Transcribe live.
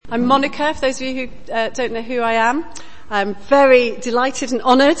I'm Monica, for those of you who don't know who I am. I'm very delighted and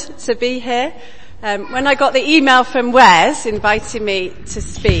honoured to be here. When I got the email from Wes inviting me to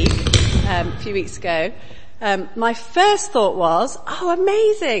speak a few weeks ago, my first thought was, oh,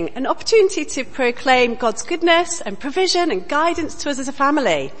 amazing, an opportunity to proclaim God's goodness and provision and guidance to us as a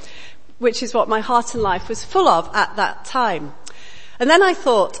family, which is what my heart and life was full of at that time. And then I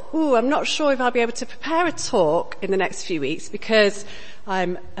thought, I'm not sure if I'll be able to prepare a talk in the next few weeks because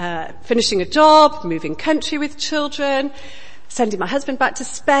I'm finishing a job, moving country with children, sending my husband back to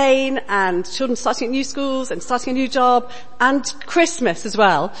Spain, and children starting at new schools and starting a new job, and Christmas as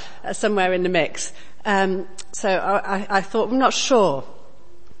well, somewhere in the mix. So I thought, I'm not sure.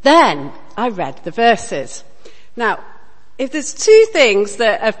 Then I read the verses. Now, if there's two things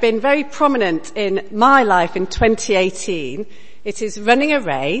that have been very prominent in my life in 2018, it is running a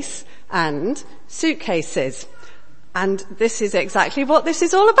race and suitcases. And this is exactly what this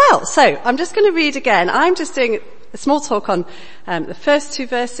is all about. So I'm just going to read again. I'm just doing a small talk on the first two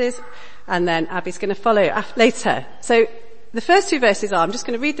verses, and then Abby's going to follow later. So the first two verses are, I'm just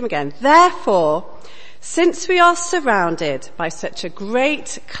going to read them again. Therefore, since we are surrounded by such a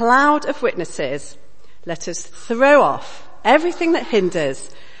great cloud of witnesses, let us throw off everything that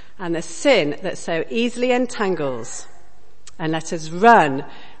hinders and the sin that so easily entangles. And let us run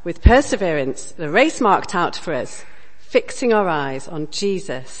with perseverance the race marked out for us, fixing our eyes on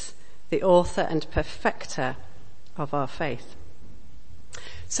Jesus, the author and perfecter of our faith.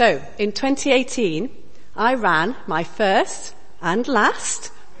 So, in 2018, I ran my first and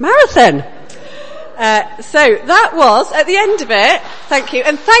last marathon. So that was, at the end of it, thank you.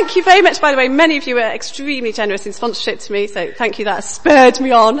 And thank you very much, by the way. Many of you were extremely generous in sponsorship to me, so thank you. That spurred me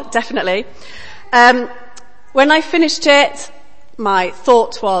on, definitely. When I finished it, my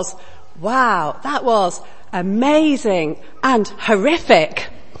thought was, wow, that was amazing and horrific.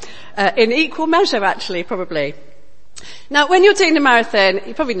 In equal measure, actually, probably. Now, when you're doing the marathon,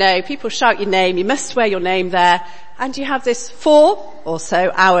 you probably know, people shout your name, you must swear your name there, and you have this 4 or so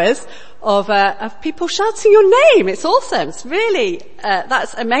hours of people shouting your name. It's awesome. It's really,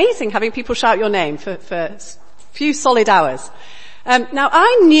 that's amazing, having people shout your name for a few solid hours. Now,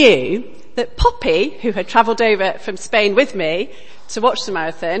 I knew that Poppy, who had travelled over from Spain with me to watch the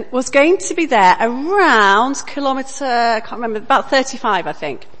marathon, was going to be there around kilometre, I can't remember, about 35, I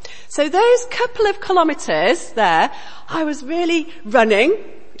think. So those couple of kilometres there, I was really running.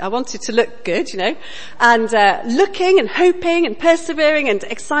 I wanted to look good, and looking and hoping and persevering and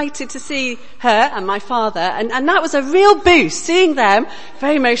excited to see her and my father. And that was a real boost, seeing them,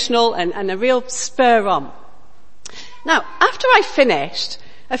 very emotional and a real spur on. Now, after I finished,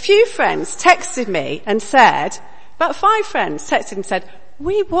 a few friends texted me and said, about 5 friends texted and said,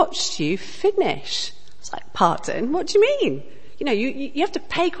 we watched you finish. I was like, pardon? What do you mean? You have to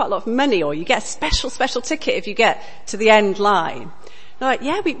pay quite a lot of money, or you get a special ticket if you get to the end line. They're like,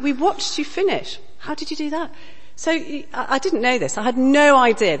 yeah, we watched you finish. How did you do that? So I didn't know this. I had no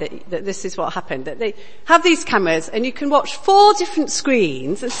idea that this is what happened, that they have these cameras and you can watch 4 different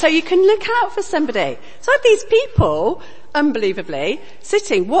screens, and so you can look out for somebody. So I had these people, unbelievably,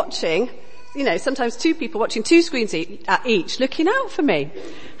 sitting, watching, sometimes 2 people watching 2 screens each, looking out for me.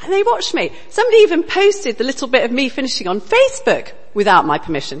 And they watched me. Somebody even posted the little bit of me finishing on Facebook without my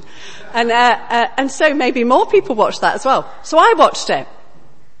permission. And so maybe more people watched that as well. So I watched it.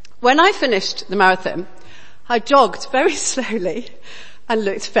 When I finished the marathon, I jogged very slowly and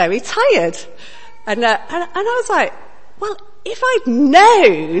looked very tired. And I was like, well, if I'd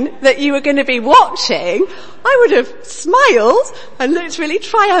known that you were going to be watching, I would have smiled and looked really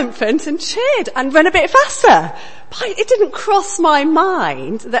triumphant and cheered and run a bit faster. But it didn't cross my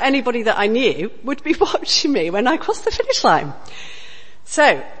mind that anybody that I knew would be watching me when I crossed the finish line.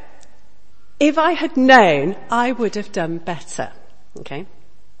 So, if I had known, I would have done better. Okay?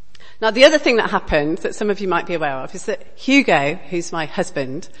 Now, the other thing that happened that some of you might be aware of is that Hugo, who's my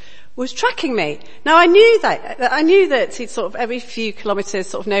husband, was tracking me. Now, I knew that he'd sort of every few kilometres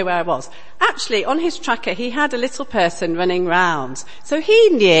sort of know where I was. Actually, on his tracker, he had a little person running round. So he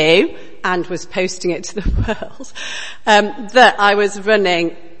knew, and was posting it to the world, that I was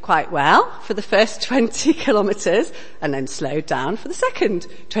running quite well for the first 20 kilometres, and then slowed down for the second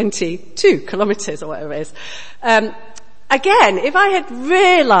 22 kilometres or whatever it is. Again, if I had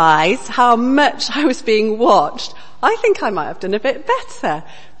realised how much I was being watched, I think I might have done a bit better.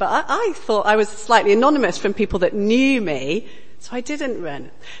 But I thought I was slightly anonymous from people that knew me, so I didn't run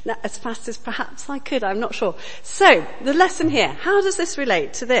as fast as perhaps I could. I'm not sure. So, the lesson here, how does this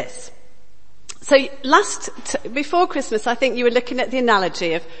relate to this? So before Christmas, I think you were looking at the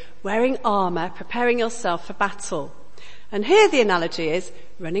analogy of wearing armour, preparing yourself for battle. And here the analogy is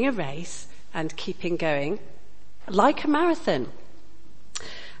running a race and keeping going like a marathon.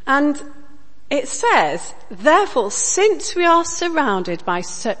 And it says, therefore, since we are surrounded by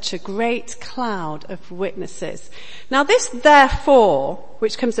such a great cloud of witnesses. Now this therefore,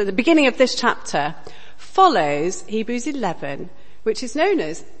 which comes at the beginning of this chapter, follows Hebrews 11, which is known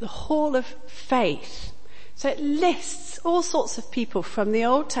as the Hall of Faith. So it lists all sorts of people from the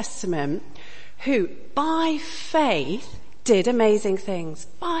Old Testament who, by faith, did amazing things.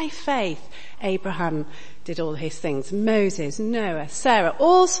 By faith, Abraham did all his things. Moses, Noah, Sarah,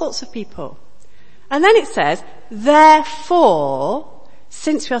 all sorts of people. And then it says, therefore,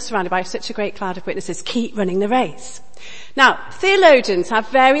 since we are surrounded by such a great cloud of witnesses, keep running the race. Now, theologians have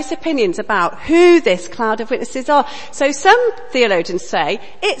various opinions about who this cloud of witnesses are. So some theologians say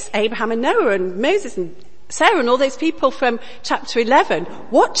it's Abraham and Noah and Moses and Sarah and all those people from chapter 11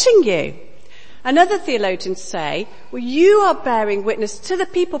 watching you. And other theologians say, well, you are bearing witness to the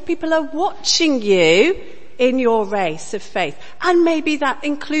people. People are watching you in your race of faith. And maybe that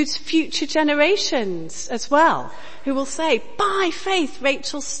includes future generations as well, who will say, by faith,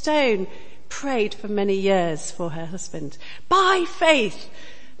 Rachel Stone prayed for many years for her husband. By faith,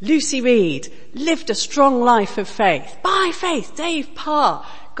 Lucy Reed lived a strong life of faith. By faith, Dave Parr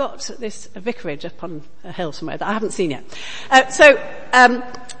got this vicarage up on a hill somewhere that I haven't seen yet.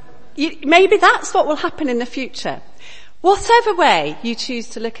 Maybe that's what will happen in the future. Whatever way you choose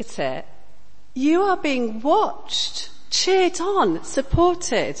to look at it, you are being watched, cheered on,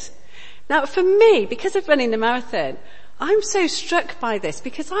 supported. Now for me, because of running the marathon, I'm so struck by this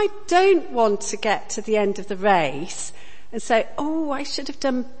because I don't want to get to the end of the race and say, oh, I should have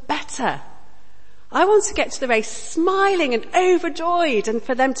done better. I want to get to the race smiling and overjoyed and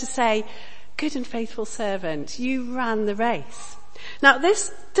for them to say, good and faithful servant, you ran the race. Now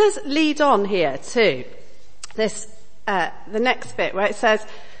this does lead on here to this, the next bit where it says,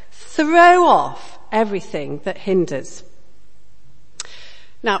 throw off everything that hinders.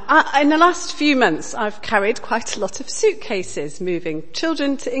 Now, in the last few months, I've carried quite a lot of suitcases, moving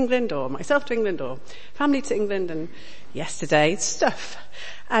children to England or myself to England or family to England and yesterday stuff.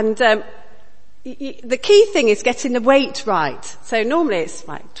 And the key thing is getting the weight right. So normally it's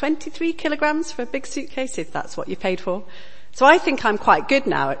like 23 kilograms for a big suitcase, if that's what you paid for. So I think I'm quite good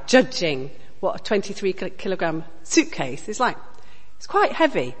now at judging what a 23 kilogram suitcase is like. It's quite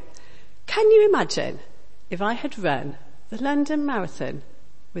heavy. Can you imagine if I had run the London Marathon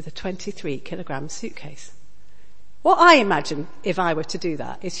with a 23 kilogram suitcase? What I imagine if I were to do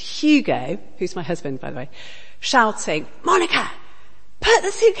that is Hugo, who's my husband by the way, shouting, Monica, put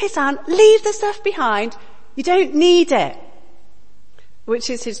the suitcase down, leave the stuff behind, you don't need it. Which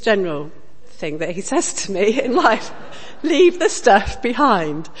is his general thing that he says to me in life. Leave the stuff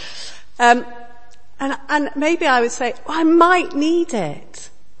behind. And maybe I would say, I might need it.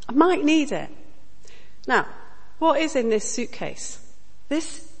 I might need it. Now, what is in this suitcase?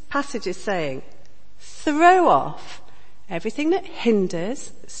 This passage is saying, throw off everything that hinders,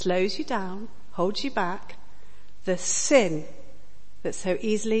 that slows you down, holds you back, the sin that so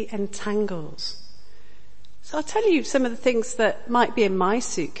easily entangles. So I'll tell you some of the things that might be in my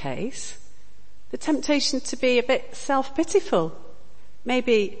suitcase. The temptation to be a bit self-pitiful.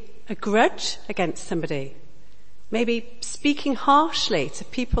 Maybe a grudge against somebody. Maybe speaking harshly to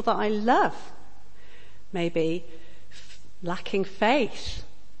people that I love. Maybe lacking faith.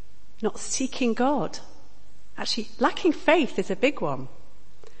 Not seeking God. Actually, lacking faith is a big one.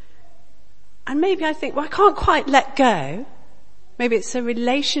 And maybe I think, well, I can't quite let go. Maybe it's a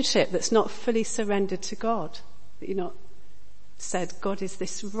relationship that's not fully surrendered to God. That you're not said, God, is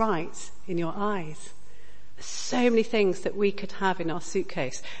this right in your eyes? There's so many things that we could have in our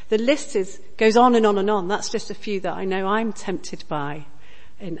suitcase. The list goes on and on and on. That's just a few that I know I'm tempted by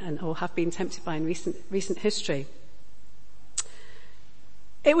or have been tempted by in recent history.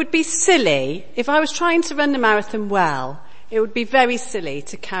 It would be silly, if I was trying to run the marathon well, it would be very silly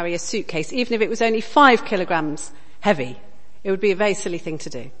to carry a suitcase, even if it was only 5 kilograms heavy. It would be a very silly thing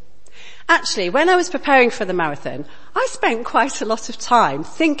to do. Actually, when I was preparing for the marathon, I spent quite a lot of time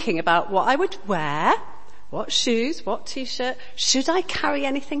thinking about what I would wear, what shoes, what t-shirt, should I carry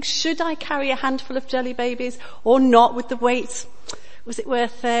anything, should I carry a handful of jelly babies or not with the weights? Was it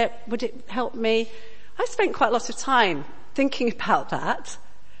worth it? Would it help me? I spent quite a lot of time thinking about that.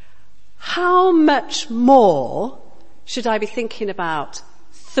 How much more should I be thinking about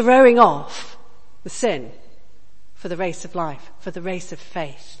throwing off the sin for the race of life, for the race of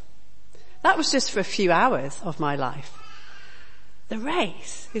faith? That was just for a few hours of my life. The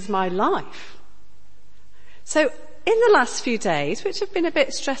race is my life. So in the last few days, which have been a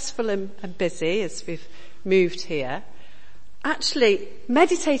bit stressful and busy as we've moved here, actually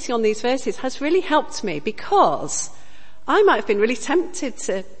meditating on these verses has really helped me, because I might have been really tempted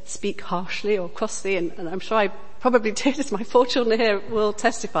to speak harshly or crossly, and I'm sure I probably did, as my 4 children here will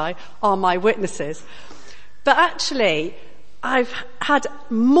testify, are my witnesses. But actually, I've had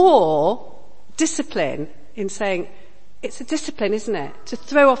more discipline in saying, it's a discipline, isn't it? To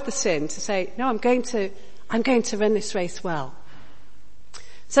throw off the sin, to say, no, I'm going to run this race well.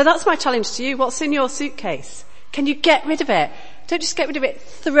 So that's my challenge to you. What's in your suitcase? Can you get rid of it? Don't just get rid of it,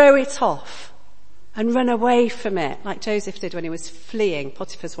 throw it off and run away from it, like Joseph did when he was fleeing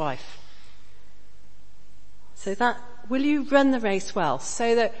Potiphar's wife. So will you run the race well,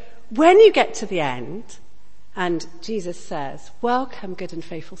 so that when you get to the end and Jesus says, welcome, good and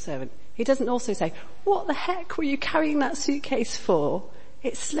faithful servant, he doesn't also say, what the heck were you carrying that suitcase for?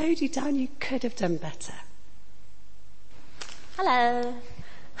 It slowed you down, you could have done better. Hello.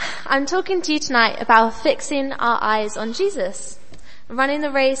 I'm talking to you tonight about fixing our eyes on Jesus, running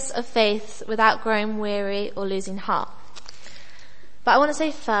the race of faith without growing weary or losing heart. But I want to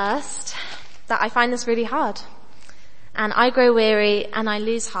say first that I find this really hard, and I grow weary and I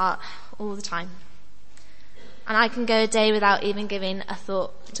lose heart all the time. And I can go a day without even giving a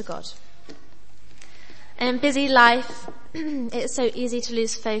thought to God. In busy life, it's so easy to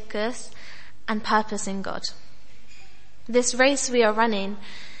lose focus and purpose in God. This race we are running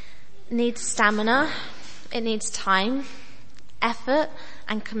needs stamina, it needs time, effort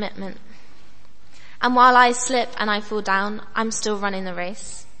and commitment. And while I slip and I fall down, I'm still running the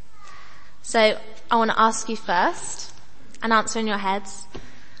race. So I want to ask you first, and answer in your heads,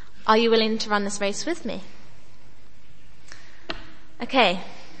 are you willing to run this race with me? Okay,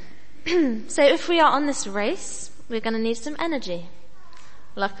 so if we are on this race, we're going to need some energy.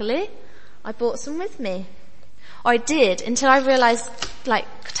 Luckily, I brought some with me. Or I did, until I realised,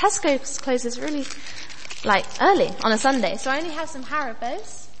 Tesco closes really, early on a Sunday. So I only have some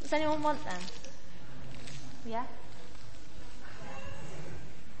Haribos. Does anyone want them? Yeah?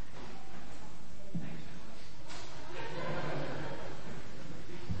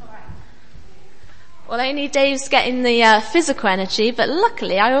 Well, only Dave's getting the physical energy, but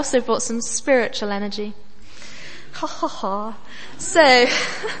luckily I also brought some spiritual energy. Ha ha ha. So,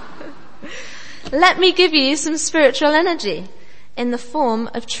 let me give you some spiritual energy in the form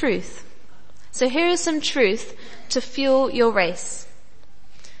of truth. So here is some truth to fuel your race.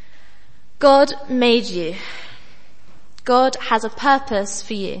 God made you. God has a purpose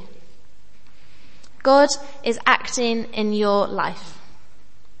for you. God is acting in your life.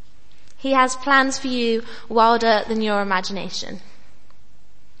 He has plans for you wilder than your imagination.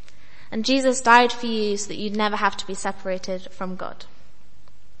 And Jesus died for you so that you'd never have to be separated from God.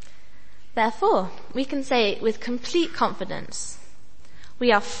 Therefore, we can say with complete confidence,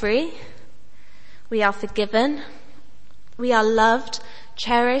 we are free, we are forgiven, we are loved,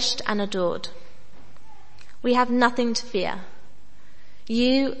 cherished and adored. We have nothing to fear.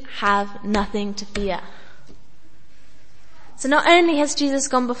 You have nothing to fear. So not only has Jesus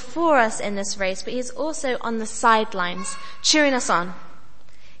gone before us in this race, but he is also on the sidelines, cheering us on.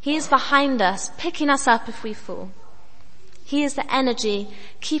 He is behind us, picking us up if we fall. He is the energy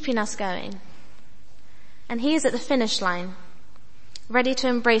keeping us going. And he is at the finish line, ready to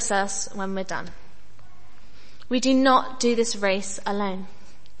embrace us when we're done. We do not do this race alone.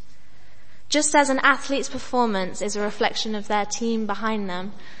 Just as an athlete's performance is a reflection of their team behind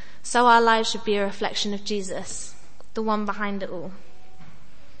them, so our lives should be a reflection of Jesus, the one behind it all.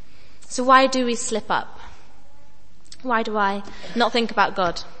 So why do we slip up? Why do I not think about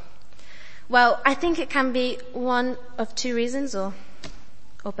God? Well, I think it can be one of two reasons or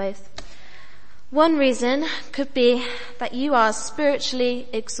both. One reason could be that you are spiritually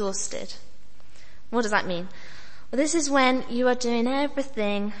exhausted. What does that mean? Well, this is when you are doing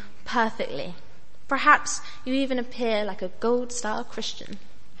everything perfectly. Perhaps you even appear like a gold star Christian.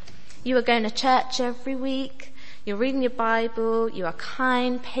 You are going to church every week. You're reading your Bible. You are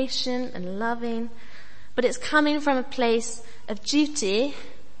kind, patient and loving. But it's coming from a place of duty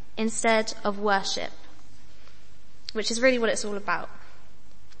instead of worship, which is really what it's all about.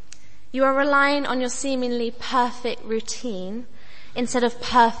 You are relying on your seemingly perfect routine instead of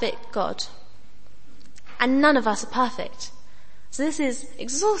perfect God. And none of us are perfect. So this is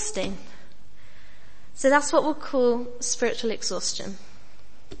exhausting. So that's what we'll call spiritual exhaustion.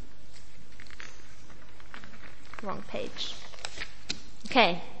 Wrong page.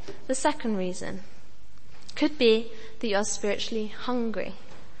 Okay, the second reason could be that you are spiritually hungry.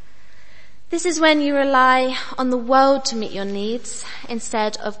 This is when you rely on the world to meet your needs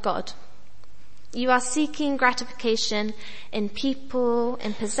instead of God. You are seeking gratification in people,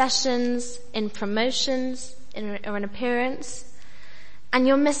 in possessions, in promotions, or an appearance, and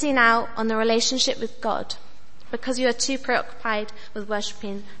you're missing out on the relationship with God because you are too preoccupied with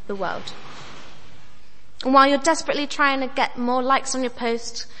worshipping the world. And while you're desperately trying to get more likes on your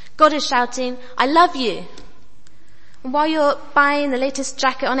post, God is shouting, I love you. And while you're buying the latest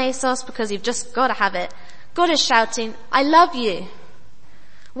jacket on ASOS because you've just got to have it, God is shouting, I love you.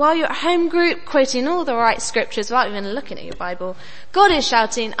 While you're at home group quoting all the right scriptures without even looking at your Bible, God is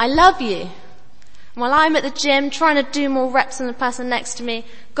shouting, I love you. And while I'm at the gym trying to do more reps than the person next to me,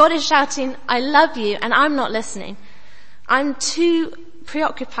 God is shouting, I love you, and I'm not listening. I'm too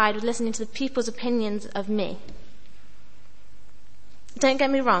preoccupied with listening to the people's opinions of me. Don't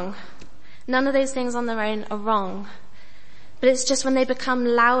get me wrong. None of those things on their own are wrong. But it's just when they become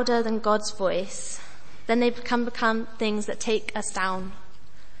louder than God's voice, then they become things that take us down.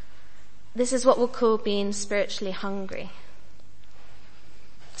 This is what we'll call being spiritually hungry.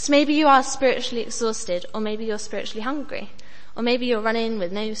 So maybe you are spiritually exhausted, or maybe you're spiritually hungry, or maybe you're running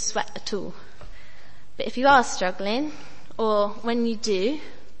with no sweat at all. But if you are struggling, or when you do,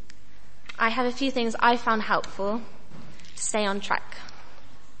 I have a few things I found helpful to stay on track.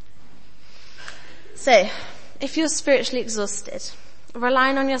 So, if you're spiritually exhausted,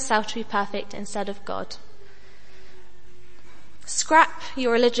 relying on yourself to be perfect instead of God, scrap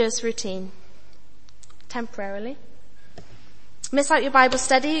your religious routine temporarily. Miss out your Bible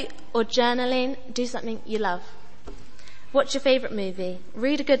study or journaling, do something you love. Watch your favourite movie,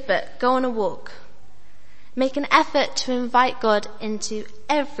 read a good book, go on a walk. Make an effort to invite God into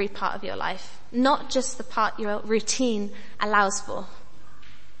every part of your life, not just the part your routine allows for.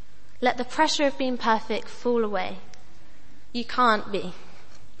 Let the pressure of being perfect fall away. You can't be,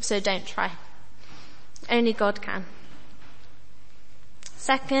 so don't try. Only God can.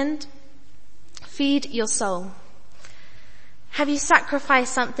 Second, feed your soul. Have you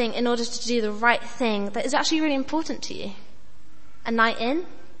sacrificed something in order to do the right thing that is actually really important to you? A night in?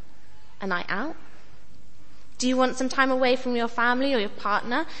 A night out? Do you want some time away from your family or your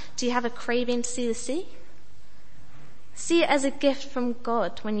partner? Do you have a craving to see the sea? See it as a gift from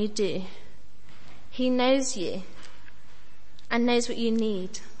God when you do. He knows you and knows what you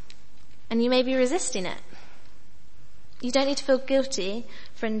need, and you may be resisting it. You don't need to feel guilty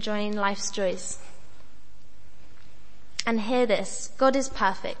for enjoying life's joys. And hear this, God is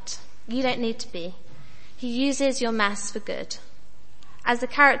perfect. You don't need to be. He uses your mess for good. As the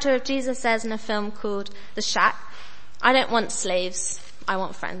character of Jesus says in a film called The Shack, I don't want slaves, I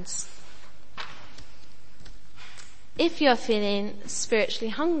want friends. If you're feeling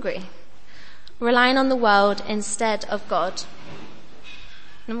spiritually hungry, relying on the world instead of God,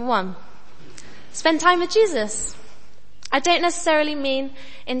 number 1, spend time with Jesus. I don't necessarily mean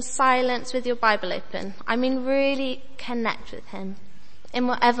in silence with your Bible open. I mean really connect with him in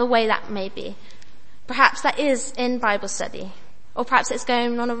whatever way that may be. Perhaps that is in Bible study, or perhaps it's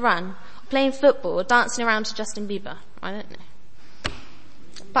going on a run, or playing football, or dancing around to Justin Bieber. I don't know.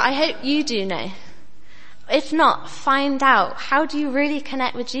 But I hope you do know. If not, find out, how do you really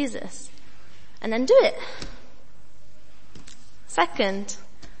connect with Jesus? And then do it. Second,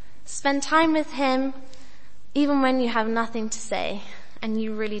 spend time with him even when you have nothing to say and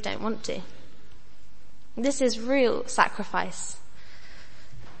you really don't want to. This is real sacrifice.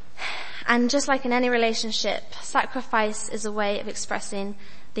 And just like in any relationship, sacrifice is a way of expressing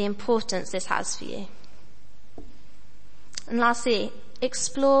the importance this has for you. And lastly,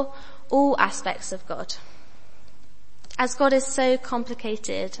 explore all aspects of God. As God is so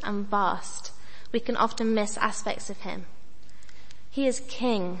complicated and vast, we can often miss aspects of him. He is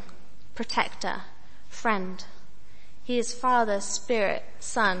King, protector, friend. He is Father, Spirit,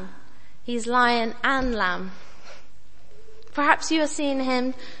 Son. He is Lion and Lamb. Perhaps you are seeing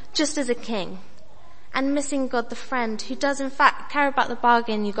him just as a king and missing God the friend who does in fact care about the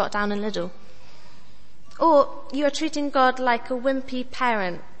bargain you got down in Lidl. Or you are treating God like a wimpy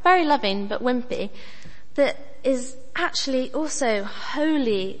parent, very loving but wimpy, that is actually also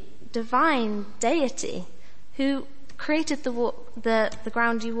holy, divine deity who created the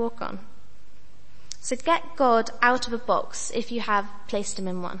ground you walk on. So get God out of a box if you have placed him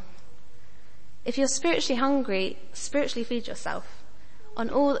in one. If you're spiritually hungry, spiritually feed yourself on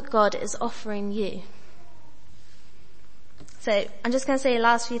all that God is offering you. So I'm just going to say the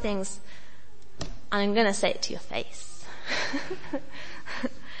last few things, and I'm going to say it to your face.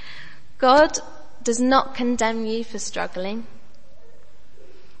 God does not condemn you for struggling.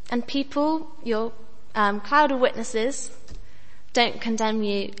 And people, your cloud of witnesses, don't condemn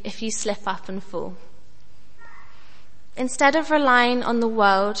you if you slip up and fall. Instead of relying on the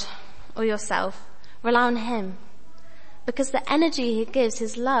world or yourself, rely on him. Because the energy he gives,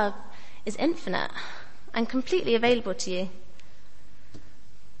 his love, is infinite. and completely available to you.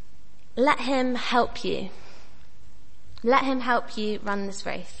 Let him help you. Let him help you run this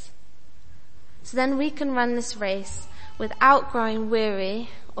race. So then we can run this race without growing weary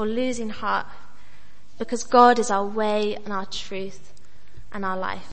or losing heart, because God is our way and our truth and our life.